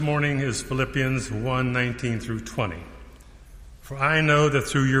Morning is Philippians 1:19 through 20. For I know that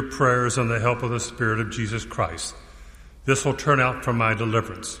through your prayers and the help of the Spirit of Jesus Christ, this will turn out for my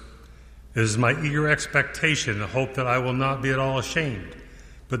deliverance. It is my eager expectation and hope that I will not be at all ashamed,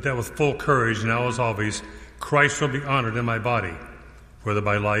 but that with full courage, now as always, Christ will be honored in my body, whether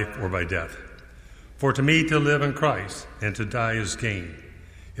by life or by death. For to me to live in Christ and to die is gain.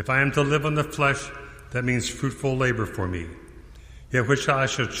 If I am to live in the flesh, that means fruitful labor for me. Yet which I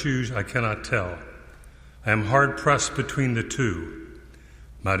shall choose I cannot tell. I am hard pressed between the two.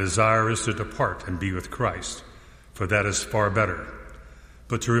 My desire is to depart and be with Christ, for that is far better.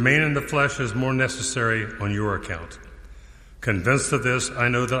 But to remain in the flesh is more necessary on your account. Convinced of this, I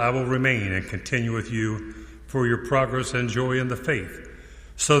know that I will remain and continue with you for your progress and joy in the faith,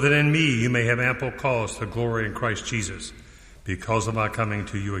 so that in me you may have ample cause to glory in Christ Jesus, because of my coming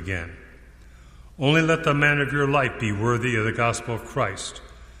to you again. Only let the manner of your life be worthy of the gospel of Christ.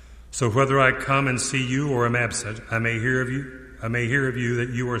 So whether I come and see you or am absent, I may hear of you that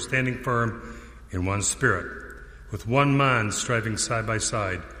you are standing firm in one spirit, with one mind striving side by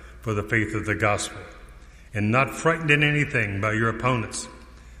side for the faith of the gospel, and not frightened in anything by your opponents.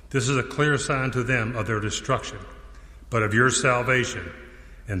 This is a clear sign to them of their destruction, but of your salvation,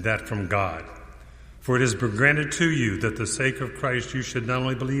 and that from God. For it has been granted to you that the sake of Christ you should not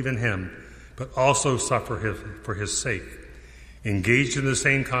only believe in him, but also suffer for his sake, engaged in the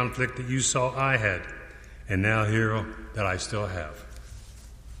same conflict that you saw I had, and now hear that I still have.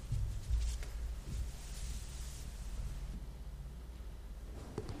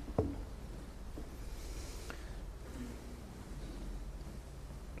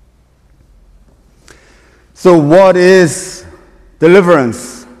 So what is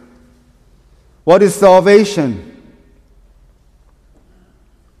deliverance? What is salvation?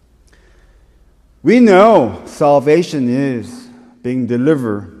 We know salvation is being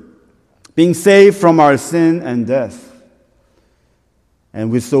delivered, being saved from our sin and death.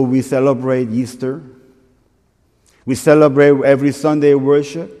 And so we celebrate Easter. We celebrate every Sunday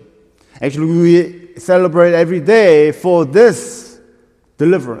worship. Actually, we celebrate every day for this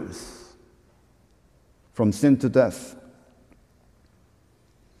deliverance from sin to death.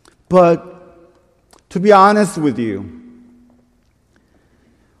 But to be honest with you,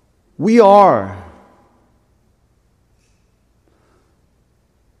 we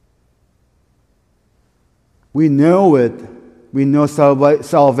know it. We know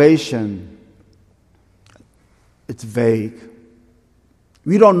salvation. It's vague.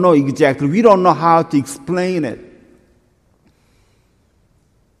 We don't know exactly. We don't know how to explain it.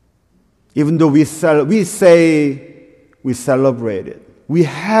 Even though we say we celebrate it. We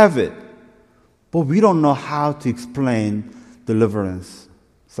have it. But we don't know how to explain deliverance,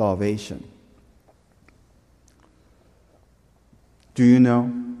 salvation. Do you know?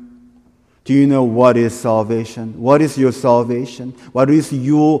 Do you know what is salvation? What is your salvation? What is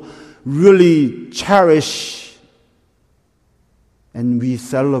you really cherish and we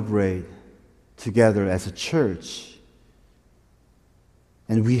celebrate together as a church?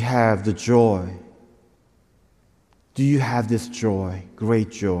 And we have the joy. Do you have this joy? Great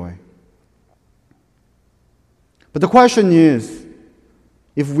joy. But the question is,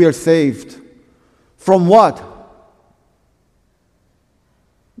 if we are saved, from what?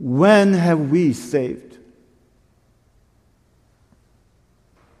 When have we saved?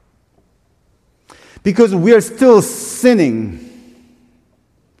 Because we are still sinning.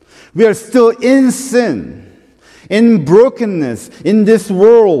 We are still in sin, in brokenness, in this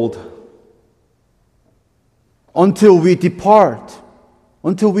world, until we depart,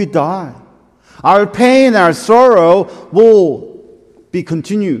 until we die. Our pain, our sorrow will be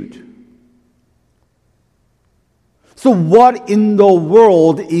continued. So what in the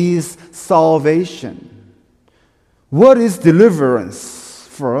world is salvation? What is deliverance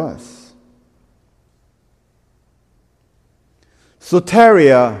for us?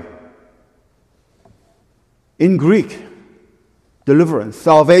 Soteria, in Greek, deliverance,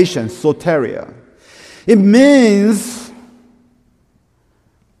 salvation, soteria. It means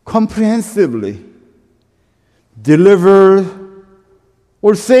comprehensively deliver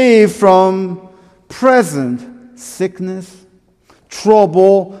or save from present sickness,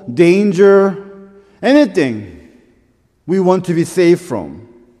 trouble, danger, anything we want to be saved from.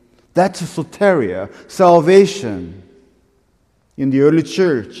 That's soteria, salvation in the early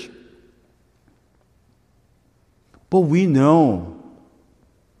church. But we know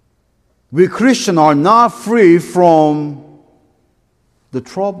we Christians are not free from the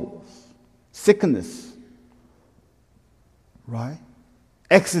troubles, sickness, right?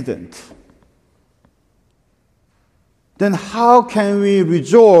 Accident. then how can we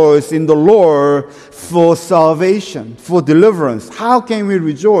rejoice in the Lord for salvation, for deliverance? How can we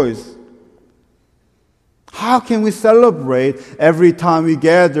rejoice? How can we celebrate every time we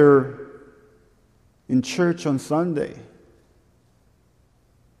gather in church on Sunday?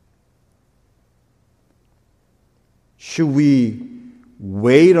 Should we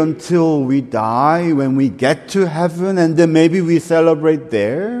wait until we die when we get to heaven and then maybe we celebrate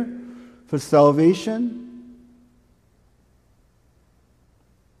there for salvation?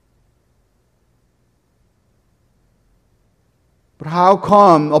 But how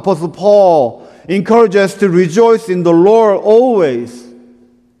come Apostle Paul encourages us to rejoice in the Lord always?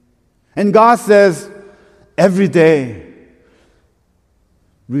 And God says, every day,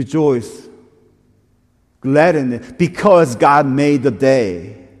 rejoice, glad in it, because God made the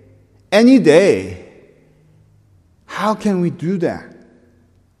day. Any day. How can we do that?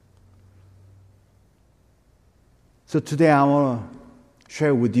 So today I want to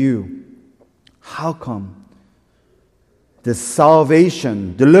share with you, how come the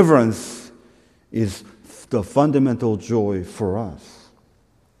salvation, deliverance is the fundamental joy for us.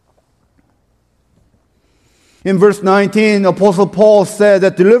 In verse 19, Apostle Paul said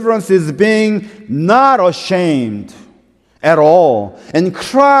that deliverance is being not ashamed at all, and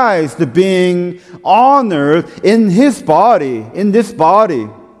Christ being honored in his body, in this body.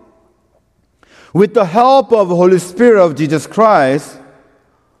 With the help of the Holy Spirit of Jesus Christ,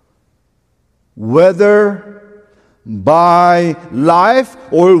 whether by life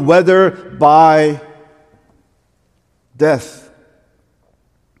or whether by death.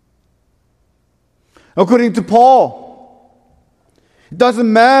 According to Paul, it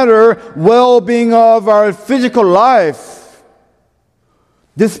doesn't matter well-being of our physical life,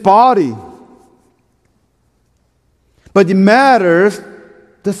 this body, but it matters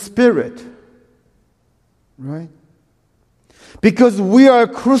the spirit, right? Because we are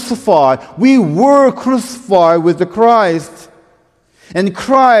crucified. We were crucified with the Christ. And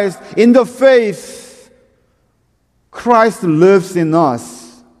Christ, in the faith, Christ lives in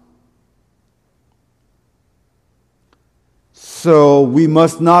us. So we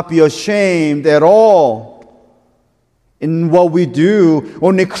must not be ashamed at all in what we do.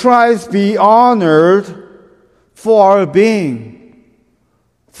 Only Christ be honored for our being,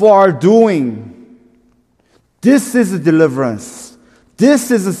 for our doing. This is a deliverance.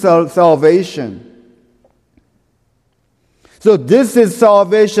 This is a salvation. So this is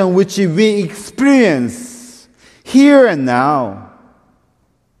salvation which we experience here and now.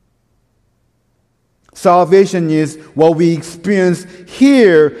 Salvation is what we experience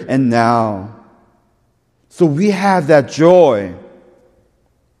here and now. So we have that joy.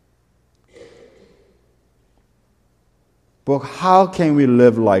 But how can we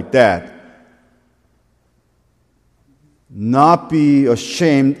live like that? Not be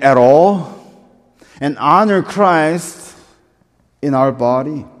ashamed at all, and honor Christ in our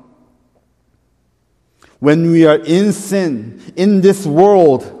body. When we are in sin, in this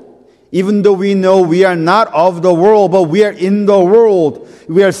world, even though we know we are not of the world, but we are in the world,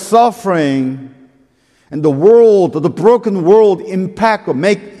 we are suffering, and the world, the broken world,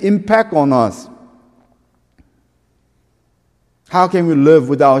 make impact on us. How can we live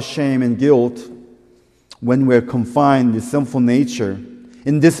without shame and guilt when we're confined with sinful nature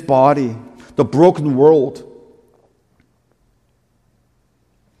in this body, the broken world?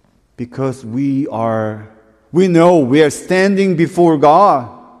 Because we know we are standing before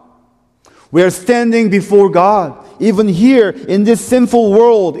God. We are standing before God. Even here in this sinful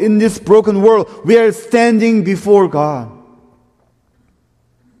world, in this broken world, we are standing before God.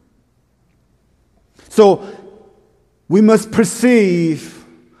 So we must perceive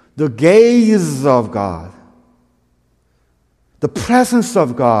the gaze of God, the presence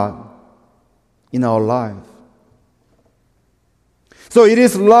of God in our life. So it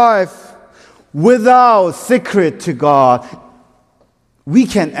is life without secret to God. We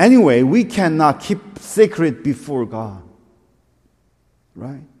cannot keep secret before God.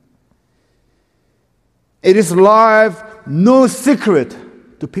 Right? It is life, no secret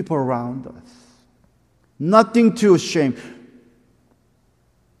to people around us. Nothing to shame.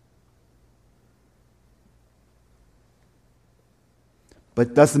 But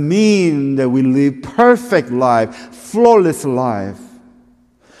it doesn't mean that we live perfect life, flawless life.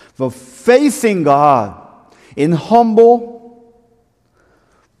 But facing God in humble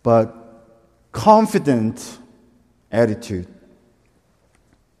but confident attitude.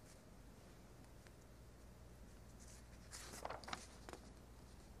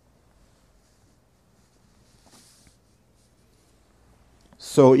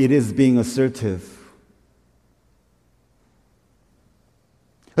 So it is being assertive.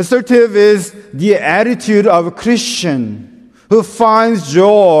 Assertive is the attitude of a Christian who finds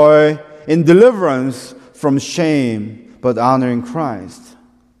joy in deliverance from shame, but honoring Christ.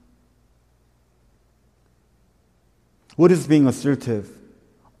 What is being assertive?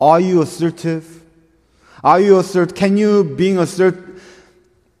 Are you assertive? Are you assertive? Can you be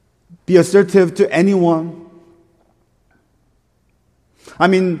assertive to anyone? I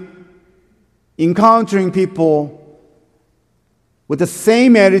mean, encountering people with the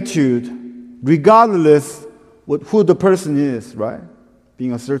same attitude, regardless of who the person is, right?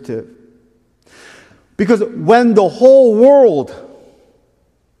 Being assertive. Because when the whole world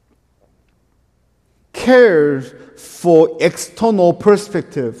cares for external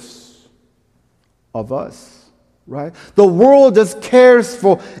perspectives of us, right? The world just cares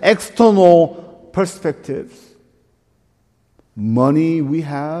for external perspectives. Money we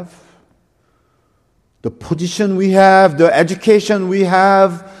have, the position we have, the education we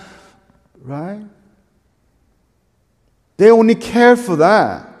have, right? They only care for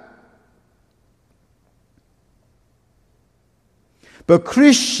that. But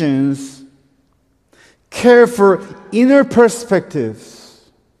Christians care for inner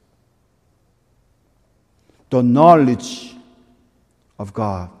perspectives, the knowledge of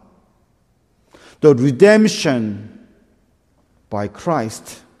God, the redemption by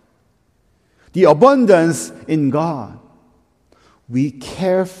Christ, the abundance in God. We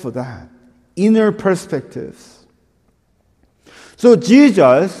care for that, inner perspectives. So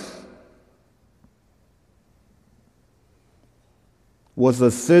Jesus was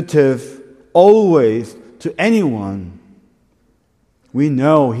assertive always to anyone. We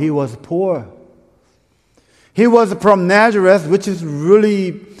know he was poor. He was from Nazareth, which is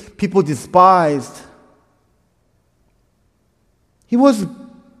really people despised. He was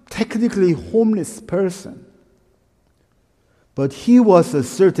technically a homeless person. But he was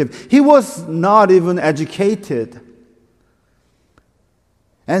assertive. He was not even educated.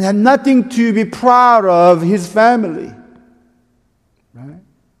 And had nothing to be proud of his family. Right?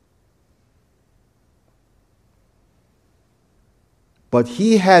 But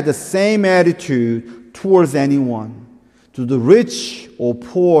he had the same attitude towards anyone, to the rich or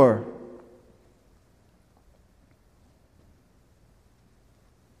poor.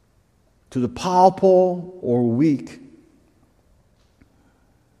 To the powerful or weak.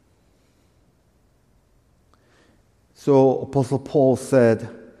 So Apostle Paul said,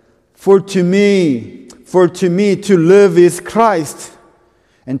 For to me to live is Christ,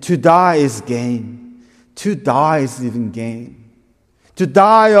 and to die is gain. To die is even gain. To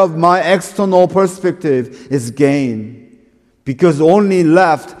die of my external perspective is gain, because only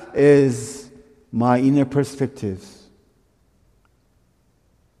left is my inner perspectives.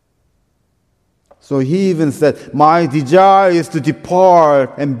 So he even said, my desire is to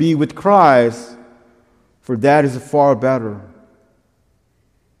depart and be with Christ, for that is far better.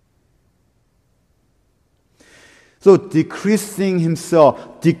 So decreasing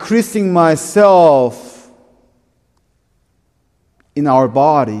himself, decreasing myself in our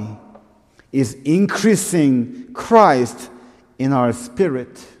body is increasing Christ in our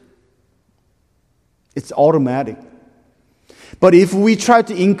spirit. It's automatic. But if we try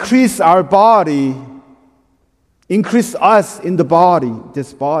to increase our body, increase us in the body,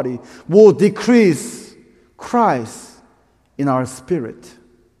 this body, will decrease Christ in our spirit.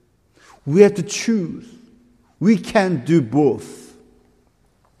 We have to choose. We can't do both.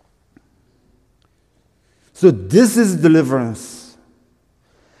 So this is deliverance.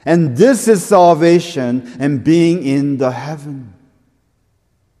 And this is salvation and being in the heaven.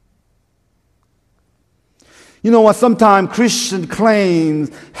 You know what? Sometimes Christian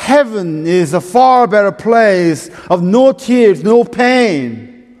claims heaven is a far better place of no tears, no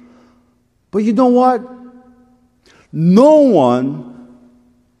pain. But you know what? No one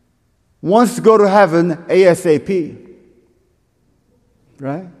wants to go to heaven ASAP.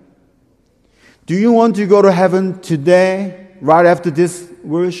 Right? Do you want to go to heaven today, right after this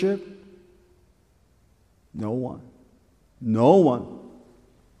worship? No one. No one.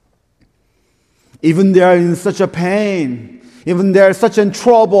 Even they are in such a pain, even they are such in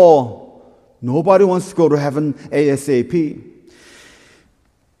trouble, nobody wants to go to heaven ASAP.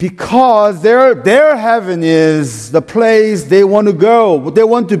 Because their heaven is the place they want to go, they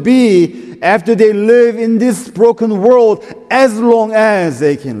want to be after they live in this broken world as long as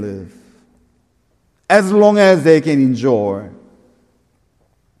they can live. As long as they can enjoy.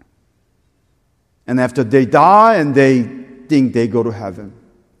 And after they die and they think they go to heaven.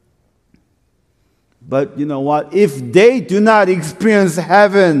 But you know what? If they do not experience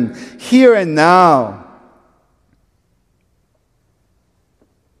heaven here and now,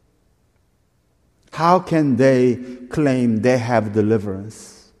 how can they claim they have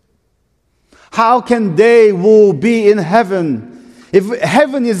deliverance? How can they will be in heaven? If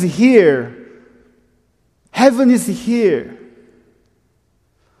heaven is here, heaven is here.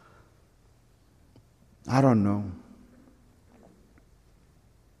 I don't know.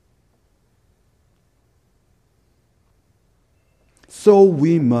 So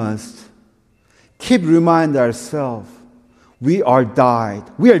we must keep reminding ourselves, we are died,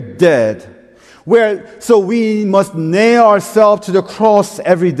 we are dead. So we must nail ourselves to the cross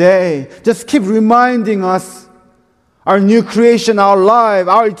every day. Just keep reminding us, our new creation, our life,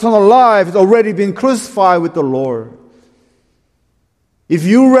 our eternal life has already been crucified with the Lord. If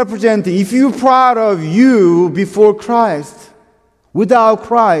you're proud of you before Christ, without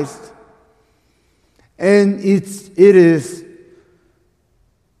Christ, and it is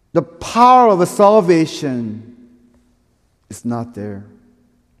the power of salvation is not there.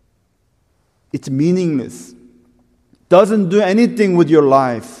 It's meaningless. Doesn't do anything with your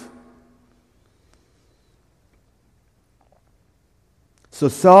life. So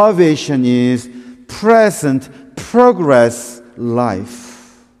salvation is present progress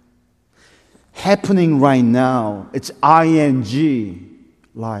life. Happening right now. It's ing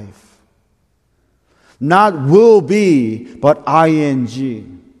life. Not will be, but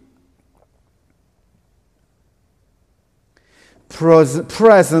ing.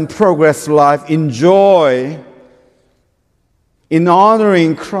 Present progress life, enjoy in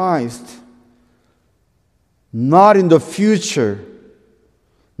honoring Christ, not in the future,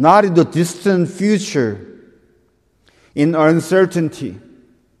 not in the distant future, in uncertainty.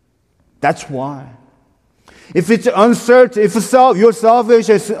 That's why. If it's uncertain, if your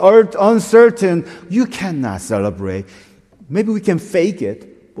salvation is uncertain, you cannot celebrate. Maybe we can fake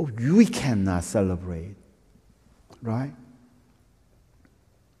it, but we cannot celebrate. Right?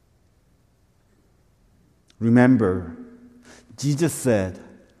 Remember, Jesus said,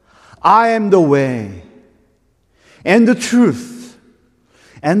 I am the way and the truth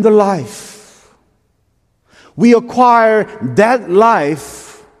and the life. We acquire that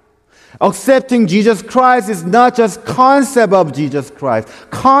life. Accepting Jesus Christ is not just concept of Jesus Christ,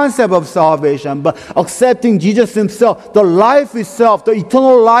 concept of salvation, but accepting Jesus himself, the life itself, the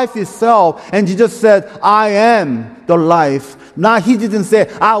eternal life itself. And Jesus said, I am the life. Now he didn't say,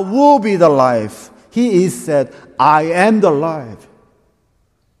 I will be the life. He said, I am the life.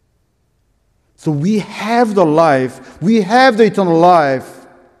 So we have the life. We have the eternal life.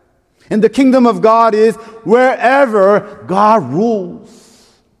 And the kingdom of God is wherever God rules.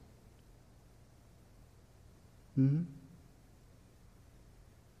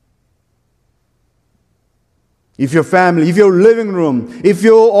 If your family, if your living room, if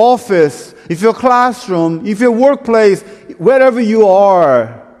your office, if your classroom, if your workplace, wherever you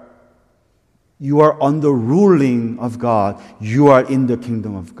are under ruling of God. You are in the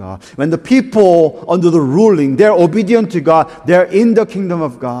kingdom of God. When the people under the ruling, they're obedient to God, they're in the kingdom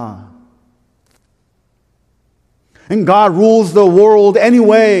of God. And God rules the world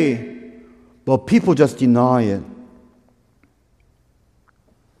anyway, but people just deny it.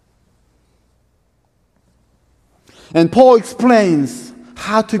 And Paul explains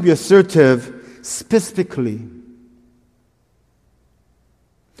how to be assertive specifically.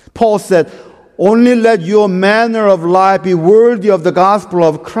 Paul said, only let your manner of life be worthy of the gospel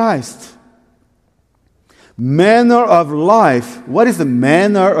of Christ. Manner of life. What is the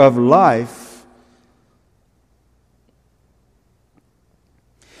manner of life?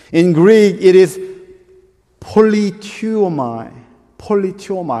 In Greek, it is politeomai.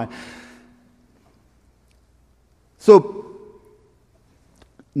 Politeomai. So,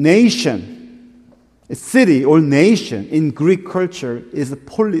 nation, a city or nation in Greek culture is a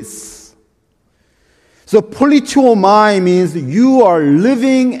polis. So politeomai means you are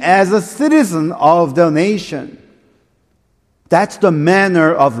living as a citizen of the nation. That's the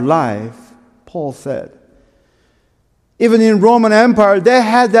manner of life, Paul said. Even in Roman Empire, they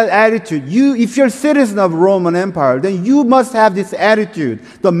had that attitude. If you're a citizen of Roman Empire, then you must have this attitude,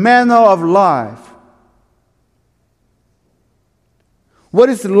 the manner of life. What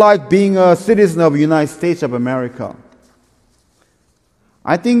is it like being a citizen of the United States of America?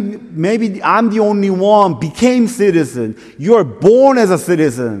 I think maybe I'm the only one became citizen. You are born as a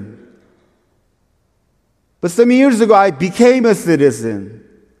citizen. But some years ago, I became a citizen.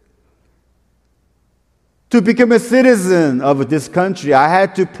 To become a citizen of this country, I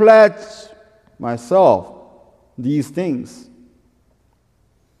had to pledge myself these things.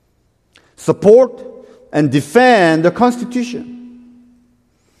 Support and defend the Constitution.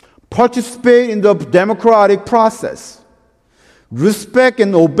 Participate in the democratic process. Respect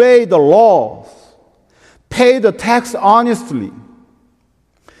and obey the laws pay the tax honestly,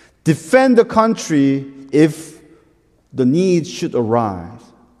 defend the country if the need should arise.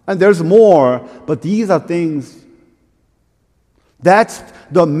 And there's more, but these are things. That's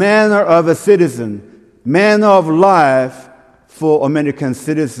the manner of a citizen, manner of life for American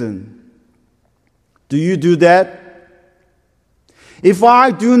citizen. Do you do that? If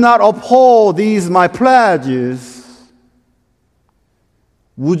I do not uphold these my pledges,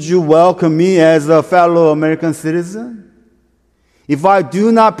 would you welcome me as a fellow American citizen? If I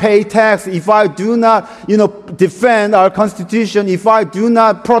do not pay tax, if I do not, defend our Constitution, if I do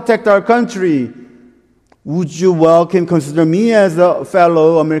not protect our country, would you consider me as a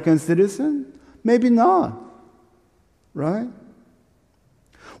fellow American citizen? Maybe not. Right?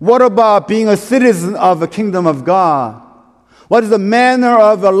 What about being a citizen of the kingdom of God? What is the manner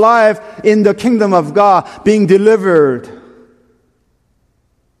of a life in the kingdom of God being delivered?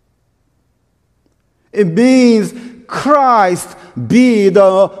 It means Christ be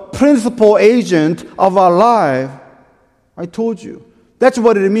the principal agent of our life. I told you. That's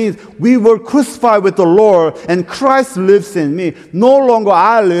what it means. We were crucified with the Lord, and Christ lives in me. No longer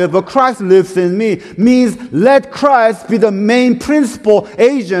I live, but Christ lives in me. Means let Christ be the main principal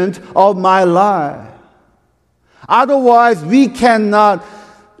agent of my life. Otherwise, we cannot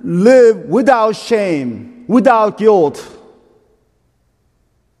live without shame, without guilt.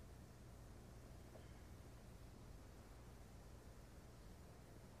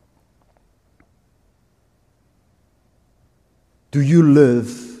 Do you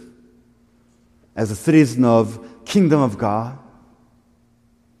live as a citizen of kingdom of God?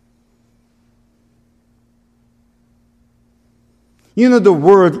 The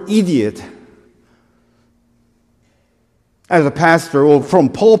word idiot. As a pastor, or from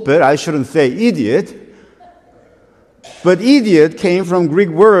pulpit, I shouldn't say idiot. But idiot came from Greek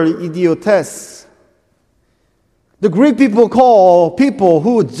word idiotes. The Greek people call people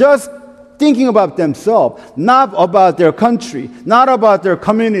who just thinking about themselves, not about their country, not about their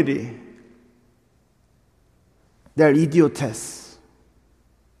community. They're idiotes.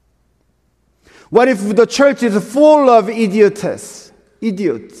 What if the church is full of idiots?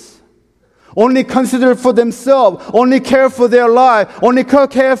 Only consider for themselves, only care for their life, only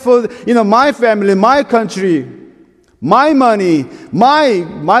care for, my family, my country, my money,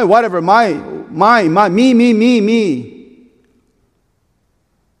 my whatever, my, me.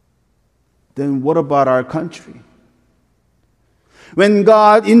 Then what about our country? When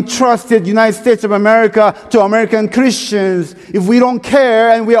God entrusted United States of America to American Christians, if we don't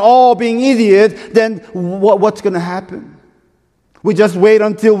care and we're all being idiots, then what's going to happen? We just wait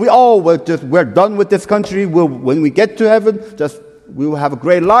until we're done with this country. When we get to heaven, we will have a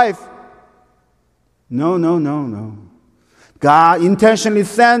great life. No. God intentionally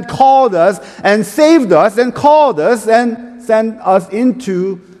called us and saved us and called us and sent us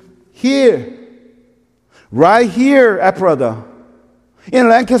into here, right here, Ephrata, in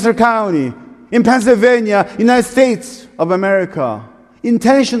Lancaster County, in Pennsylvania, United States of America,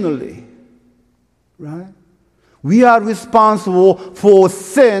 intentionally, right? We are responsible for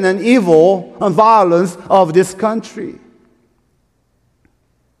sin and evil and violence of this country.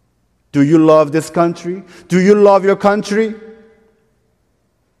 Do you love this country? Do you love your country?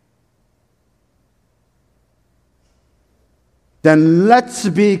 Then let's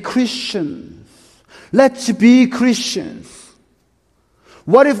be Christians. Let's be Christians.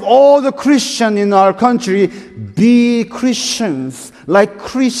 What if all the Christians in our country be Christians, like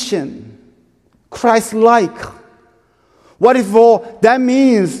Christian, Christ-like? What if that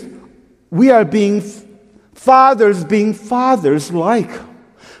means we are being fathers-like?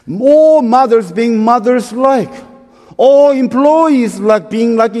 All mothers being mothers-like? All employees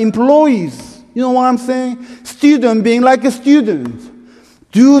being like employees? You know what I'm saying? Student being like a student.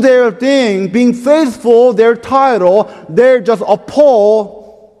 Do their thing, being faithful, their title. They're just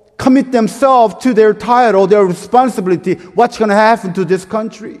commit themselves to their title, their responsibility. What's going to happen to this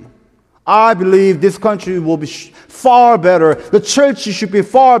country? I believe this country will be far better. The church should be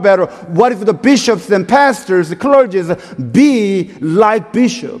far better. What if the bishops and pastors, the clergy, be like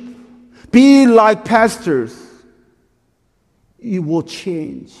bishops? Be like pastors. It will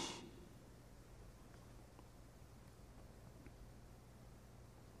change.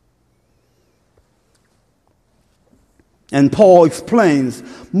 And Paul explains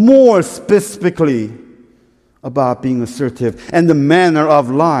more specifically about being assertive and the manner of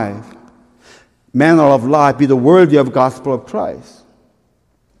life. Manner of life be the worthy of gospel of Christ.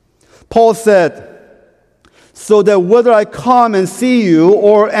 Paul said, so that whether I come and see you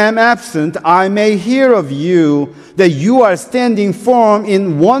or am absent, I may hear of you that you are standing firm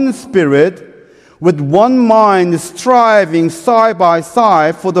in one spirit, with one mind striving side by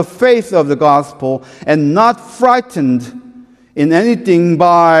side for the faith of the gospel, and not frightened in anything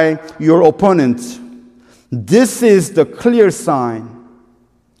by your opponents. This is the clear sign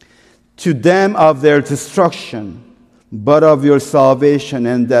to them of their destruction, but of your salvation,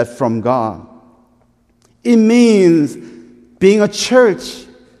 and that from God. It means being a church,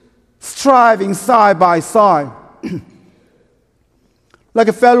 striving side by side, like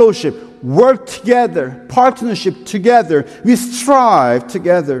a fellowship, work together, partnership together. We strive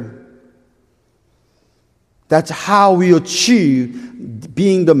together. That's how we achieve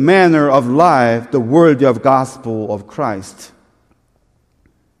being the manner of life, the worthy of gospel of Christ.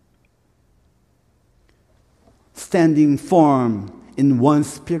 Standing firm in one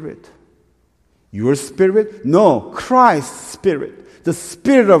spirit. Your spirit? No, Christ's spirit. The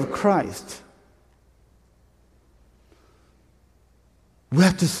spirit of Christ. We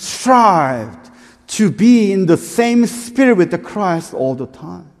have to strive to be in the same spirit with the Christ all the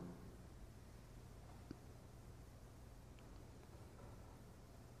time.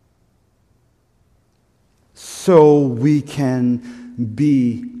 So we can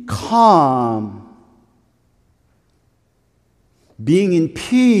be calm, being in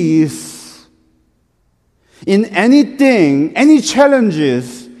peace in anything, any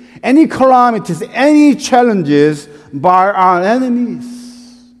challenges, any calamities, any challenges by our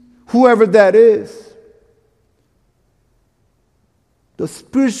enemies, whoever that is. The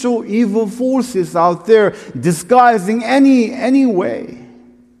spiritual evil forces out there disguising any way.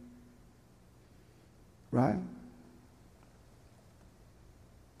 Right?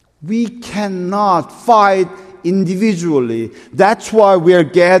 We cannot fight individually. That's why we are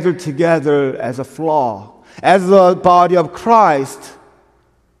gathered together as a flock, as the body of Christ.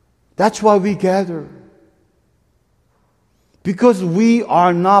 That's why we gather. Because we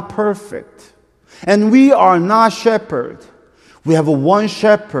are not perfect. And we are not shepherds. We have one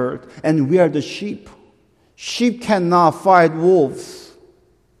shepherd, and we are the sheep. Sheep cannot fight wolves.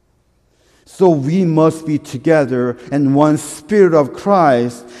 So we must be together in one spirit of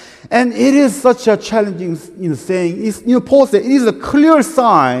Christ. And it is such a challenging saying. Paul said it is a clear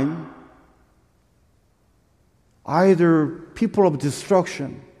sign, either people of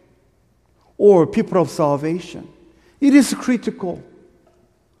destruction or people of salvation. It is critical.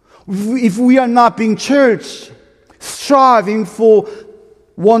 If we are not being church, striving for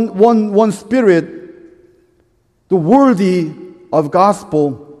one spirit, the worthy of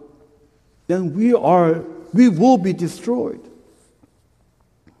gospel, then we will be destroyed.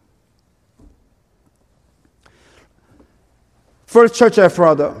 First Church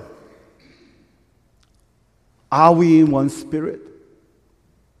Ephrata, are we in one spirit?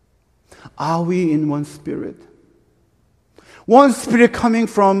 Are we in one spirit? One spirit coming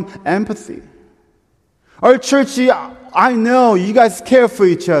from empathy. Our church, I know you guys care for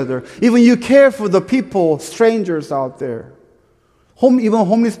each other. Even you care for the people, strangers out there. Even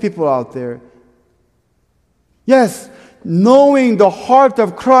homeless people out there. Yes, knowing the heart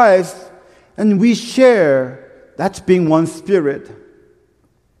of Christ, and we share, that's being one spirit.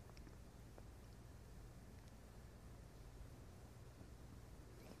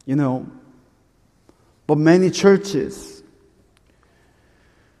 But many churches,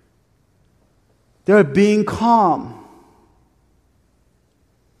 they're being calm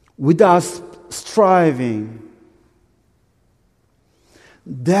without striving.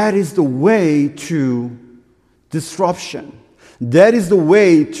 That is the way to disruption. That is the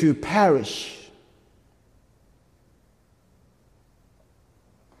way to perish.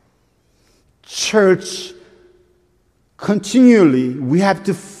 Church, continually, we have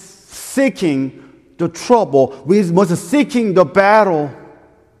to seeking the trouble. We must seeking the battle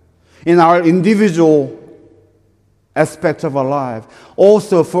in our individual aspects of our life.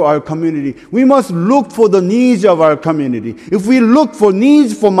 Also for our community. We must look for the needs of our community. If we look for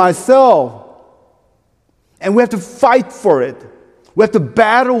needs for myself, and we have to fight for it, we have to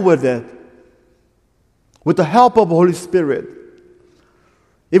battle with it, with the help of the Holy Spirit.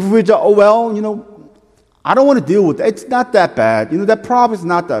 If we just, I don't want to deal with it. It's not that bad. That problem is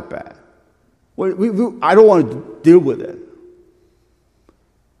not that bad. I don't want to deal with it.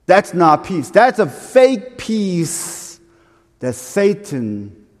 That's not peace. That's a fake peace that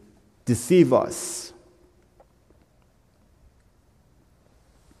Satan deceives us.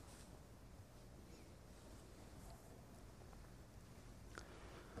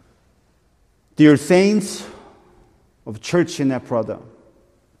 Dear saints of church in Ephrata,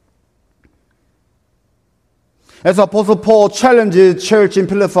 as Apostle Paul challenges church in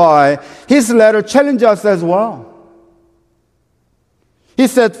Philippi, his letter challenges us as well. He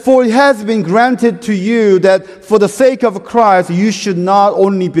said, "For it has been granted to you that for the sake of Christ you should not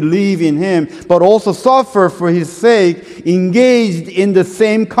only believe in him, but also suffer for his sake, engaged in the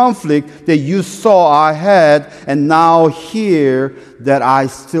same conflict that you saw I had, and now hear that I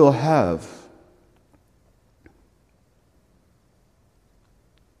still have."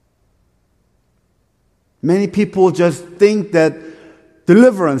 Many people just think that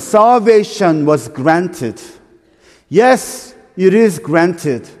deliverance, salvation was granted. Yes, it is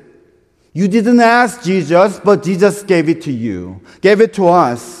granted. You didn't ask Jesus, but Jesus gave it to you, gave it to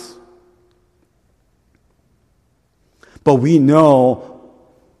us. But we know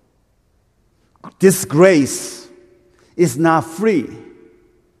this grace is not free.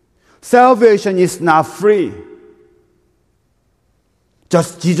 Salvation is not free.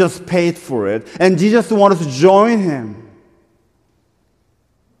 Just Jesus paid for it, and Jesus wants us to join him.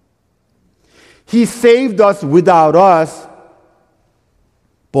 He saved us without us,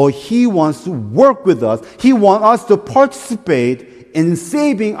 but he wants to work with us. He wants us to participate in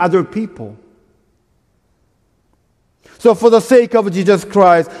saving other people. So for the sake of Jesus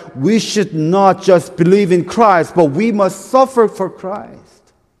Christ, we should not just believe in Christ, but we must suffer for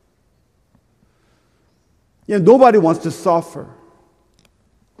Christ. Nobody wants to suffer.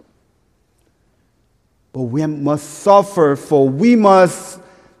 But we must suffer, for we must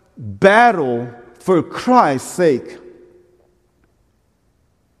battle for Christ's sake.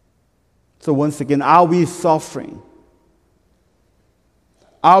 So once again, are we suffering?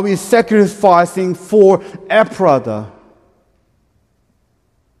 Are we sacrificing for Ephrata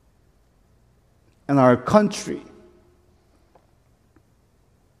and our country?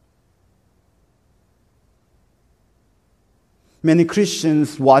 Many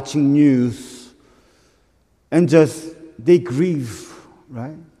Christians watching news and they grieve,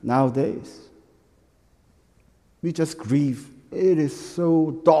 right? Nowadays. We just grieve. It is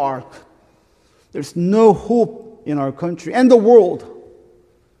so dark. There's no hope in our country and the world.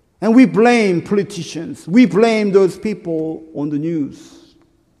 And we blame politicians. We blame those people on the news.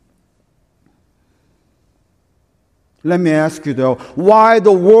 Let me ask you though, why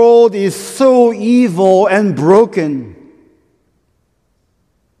the world is so evil and broken?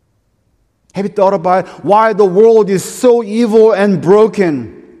 Have you thought about why the world is so evil and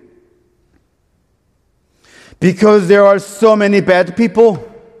broken? Because there are so many bad people?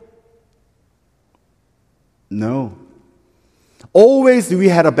 No. Always we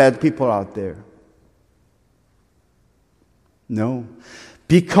had bad people out there. No.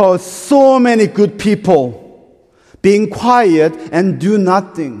 Because so many good people being quiet and do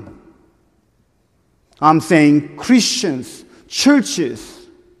nothing. I'm saying Christians, churches.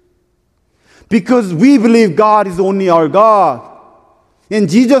 Because we believe God is only our God. And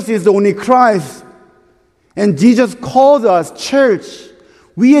Jesus is the only Christ. And Jesus called us church.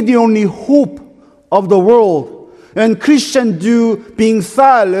 We are the only hope of the world. And Christians do being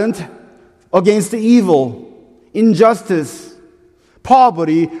silent against the evil, injustice,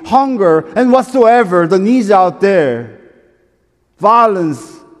 poverty, hunger, and whatsoever the needs out there.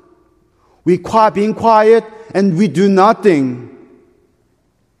 Violence. We being quiet and we do nothing.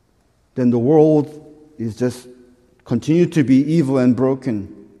 Then the world is just continue to be evil and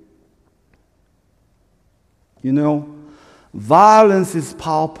broken. Violence is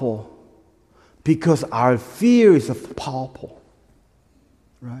powerful because our fear is powerful,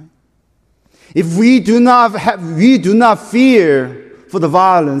 right? If we do not fear for the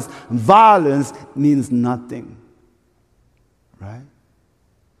violence, violence means nothing, right?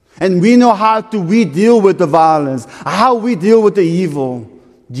 And we know how we deal with the violence, how we deal with the evil.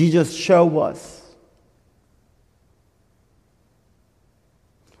 Jesus showed us.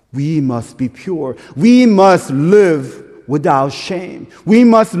 We must be pure. We must live without shame. We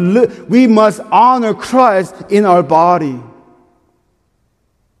must honor Christ in our body.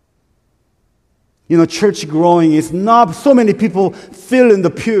 Church growing is not so many people fill in the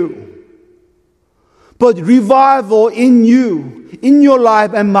pew. But revival in you, in your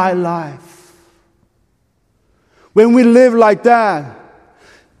life and my life. When we live like that,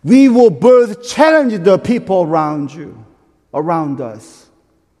 we will both challenge the people around us,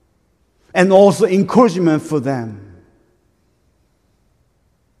 and also encouragement for them.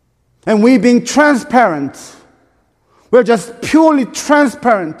 And we being transparent. We're just purely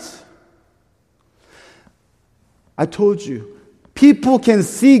transparent. I told you, people can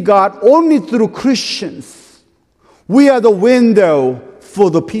see God only through Christians. We are the window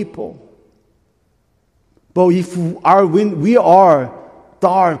for the people. But if we are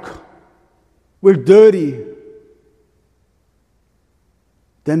dark, we're dirty,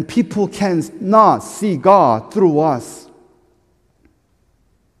 then people cannot see God through us.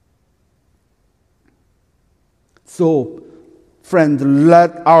 So, friend,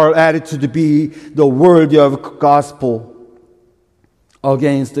 let our attitude be the worthy of gospel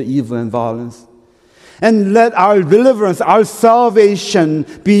against the evil and violence. And let our deliverance, our salvation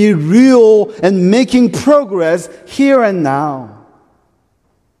be real and making progress here and now.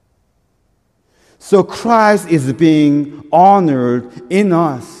 So Christ is being honored in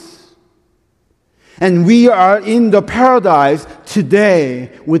us. And we are in the paradise today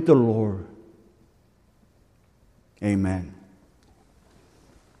with the Lord. Amen.